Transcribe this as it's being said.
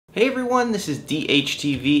Hey everyone, this is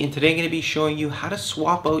DHTV and today I'm going to be showing you how to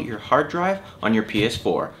swap out your hard drive on your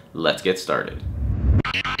PS4. Let's get started.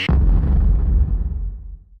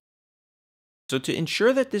 So to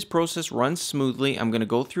ensure that this process runs smoothly, I'm going to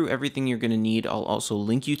go through everything you're going to need. I'll also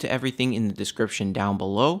link you to everything in the description down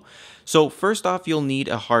below. So first off, you'll need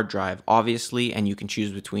a hard drive, obviously, and you can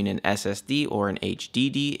choose between an SSD or an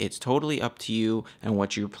HDD. It's totally up to you and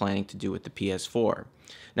what you're planning to do with the PS4.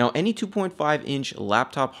 Now, any 2.5-inch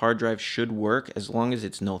laptop hard drive should work as long as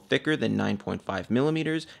it's no thicker than 9.5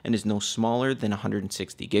 millimeters and is no smaller than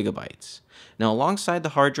 160 gigabytes. Now, alongside the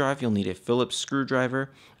hard drive, you'll need a Phillips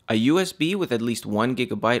screwdriver, a USB with at least 1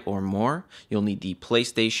 gigabyte or more. You'll need the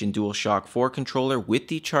PlayStation DualShock 4 controller with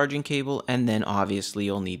the charging cable, and then obviously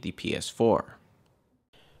you'll need the PS4.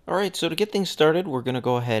 Alright, so to get things started, we're going to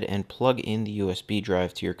go ahead and plug in the USB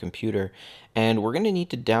drive to your computer, and we're going to need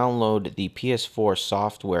to download the PS4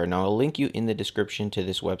 software. Now, I'll link you in the description to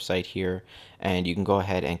this website here, and you can go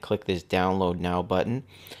ahead and click this Download Now button.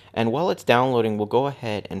 And while it's downloading, we'll go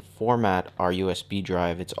ahead and format our USB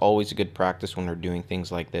drive. It's always a good practice when we're doing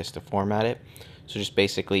things like this to format it. So just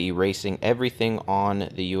basically erasing everything on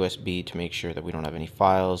the USB to make sure that we don't have any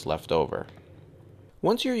files left over.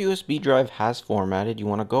 Once your USB drive has formatted, you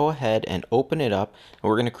want to go ahead and open it up, and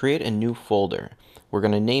we're going to create a new folder. We're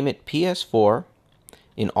going to name it PS4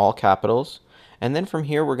 in all capitals, and then from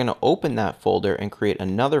here we're going to open that folder and create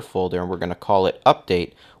another folder, and we're going to call it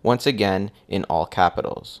Update, once again in all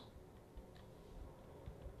capitals.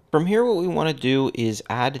 From here, what we want to do is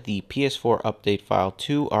add the PS4 update file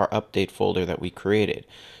to our update folder that we created.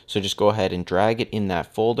 So just go ahead and drag it in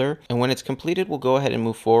that folder, and when it's completed, we'll go ahead and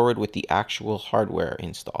move forward with the actual hardware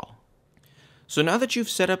install. So now that you've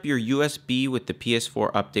set up your USB with the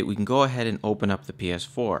PS4 update, we can go ahead and open up the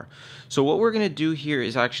PS4. So what we're going to do here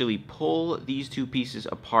is actually pull these two pieces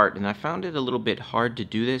apart, and I found it a little bit hard to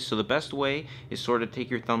do this. So the best way is sort of take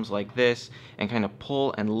your thumbs like this and kind of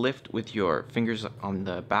pull and lift with your fingers on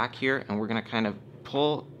the back here, and we're going to kind of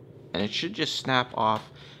pull, and it should just snap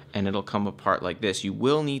off and it'll come apart like this. You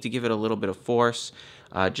will need to give it a little bit of force.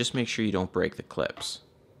 Just make sure you don't break the clips.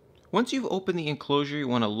 Once you've opened the enclosure, you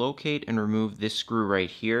want to locate and remove this screw right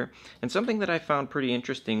here. And something that I found pretty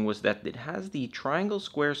interesting was that it has the triangle,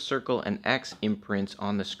 square, circle, and X imprints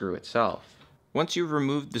on the screw itself. Once you've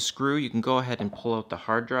removed the screw, you can go ahead and pull out the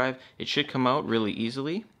hard drive. It should come out really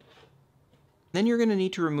easily. Then you're going to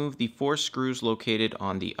need to remove the 4 screws located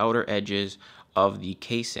on the outer edges of the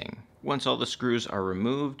casing. Once all the screws are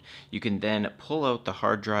removed, you can then pull out the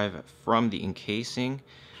hard drive from the encasing.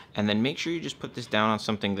 And then make sure you just put this down on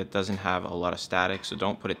something that doesn't have a lot of static, so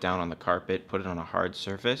don't put it down on the carpet, put it on a hard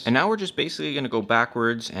surface. And now we're just basically going to go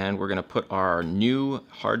backwards, and we're going to put our new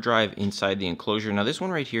hard drive inside the enclosure. Now this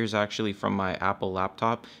one right here is actually from my Apple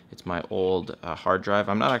laptop. It's my old hard drive.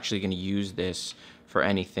 I'm not actually going to use this for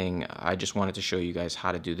anything. I just wanted to show you guys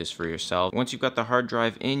how to do this for yourself. Once you've got the hard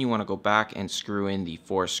drive in, you want to go back and screw in the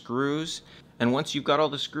 4 screws. And once you've got all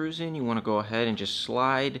the screws in, you want to go ahead and just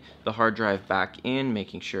slide the hard drive back in,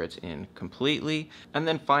 making sure it's in completely. And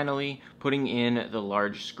then finally, putting in the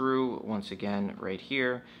large screw, once again, right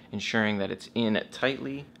here, ensuring that it's in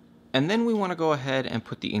tightly. And then we want to go ahead and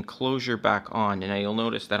put the enclosure back on. And now you'll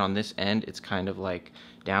notice that on this end, it's kind of like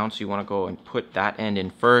down. So you want to go and put that end in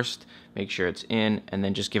first, make sure it's in, and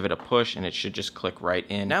then just give it a push, and it should just click right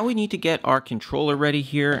in. Now we need to get our controller ready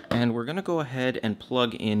here, and we're going to go ahead and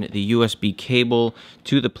plug in the USB cable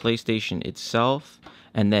to the PlayStation itself,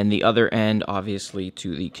 and then the other end, obviously,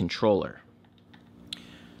 to the controller.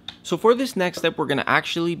 So for this next step, we're going to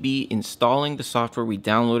actually be installing the software we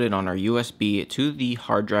downloaded on our USB to the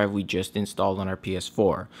hard drive we just installed on our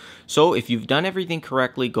PS4. So if you've done everything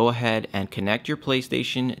correctly, go ahead and connect your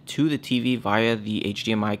PlayStation to the TV via the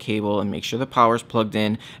HDMI cable and make sure the power is plugged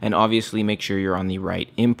in, and obviously make sure you're on the right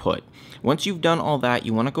input. Once you've done all that,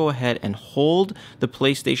 you want to go ahead and hold the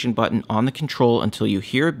PlayStation button on the control until you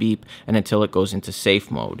hear a beep and until it goes into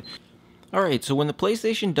safe mode. Alright, so when the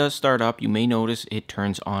PlayStation does start up, you may notice it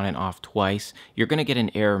turns on and off twice. You're going to get an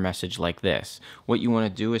error message like this. What you want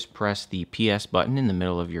to do is press the PS button in the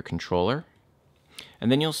middle of your controller. And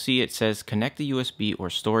then you'll see it says connect the USB or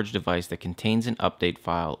storage device that contains an update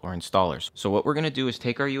file or installers. So what we're going to do is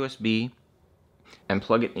take our USB and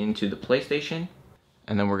plug it into the PlayStation.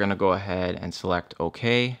 And then we're going to go ahead and select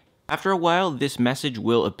OK. After a while, this message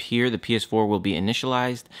will appear. The PS4 will be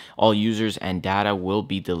initialized. All users and data will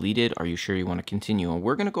be deleted. Are you sure you want to continue? And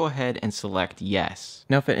we're going to go ahead and select yes.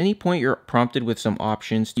 Now, if at any point you're prompted with some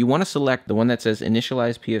options, you want to select the one that says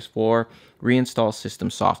initialize PS4, reinstall system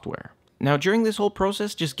software. Now, during this whole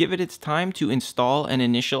process, just give it its time to install and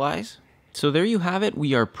initialize. So there you have it.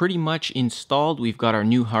 We are pretty much installed. We've got our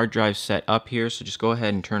new hard drive set up here. So just go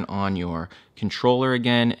ahead and turn on your controller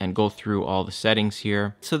again and go through all the settings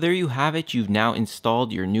here. So there you have it. You've now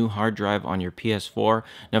installed your new hard drive on your PS4.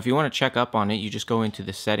 Now, if you want to check up on it, you just go into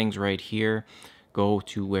the settings right here. Go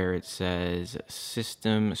to where it says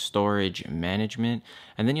System Storage Management,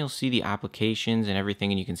 and then you'll see the applications and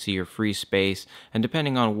everything, and you can see your free space. And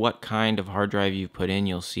depending on what kind of hard drive you've put in,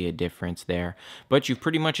 you'll see a difference there. But you've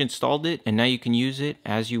pretty much installed it, and now you can use it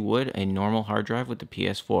as you would a normal hard drive with the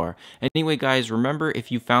PS4. Anyway, guys, remember,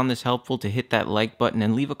 if you found this helpful, to hit that like button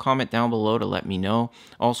and leave a comment down below to let me know.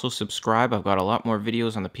 Also, subscribe. I've got a lot more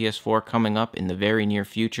videos on the PS4 coming up in the very near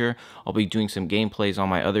future. I'll be doing some gameplays on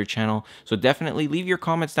my other channel, so definitely leave your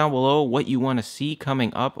comments down below what you want to see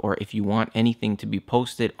coming up, or if you want anything to be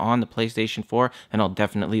posted on the PlayStation 4, and I'll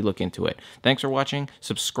definitely look into it. Thanks for watching.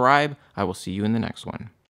 Subscribe. I will see you in the next one.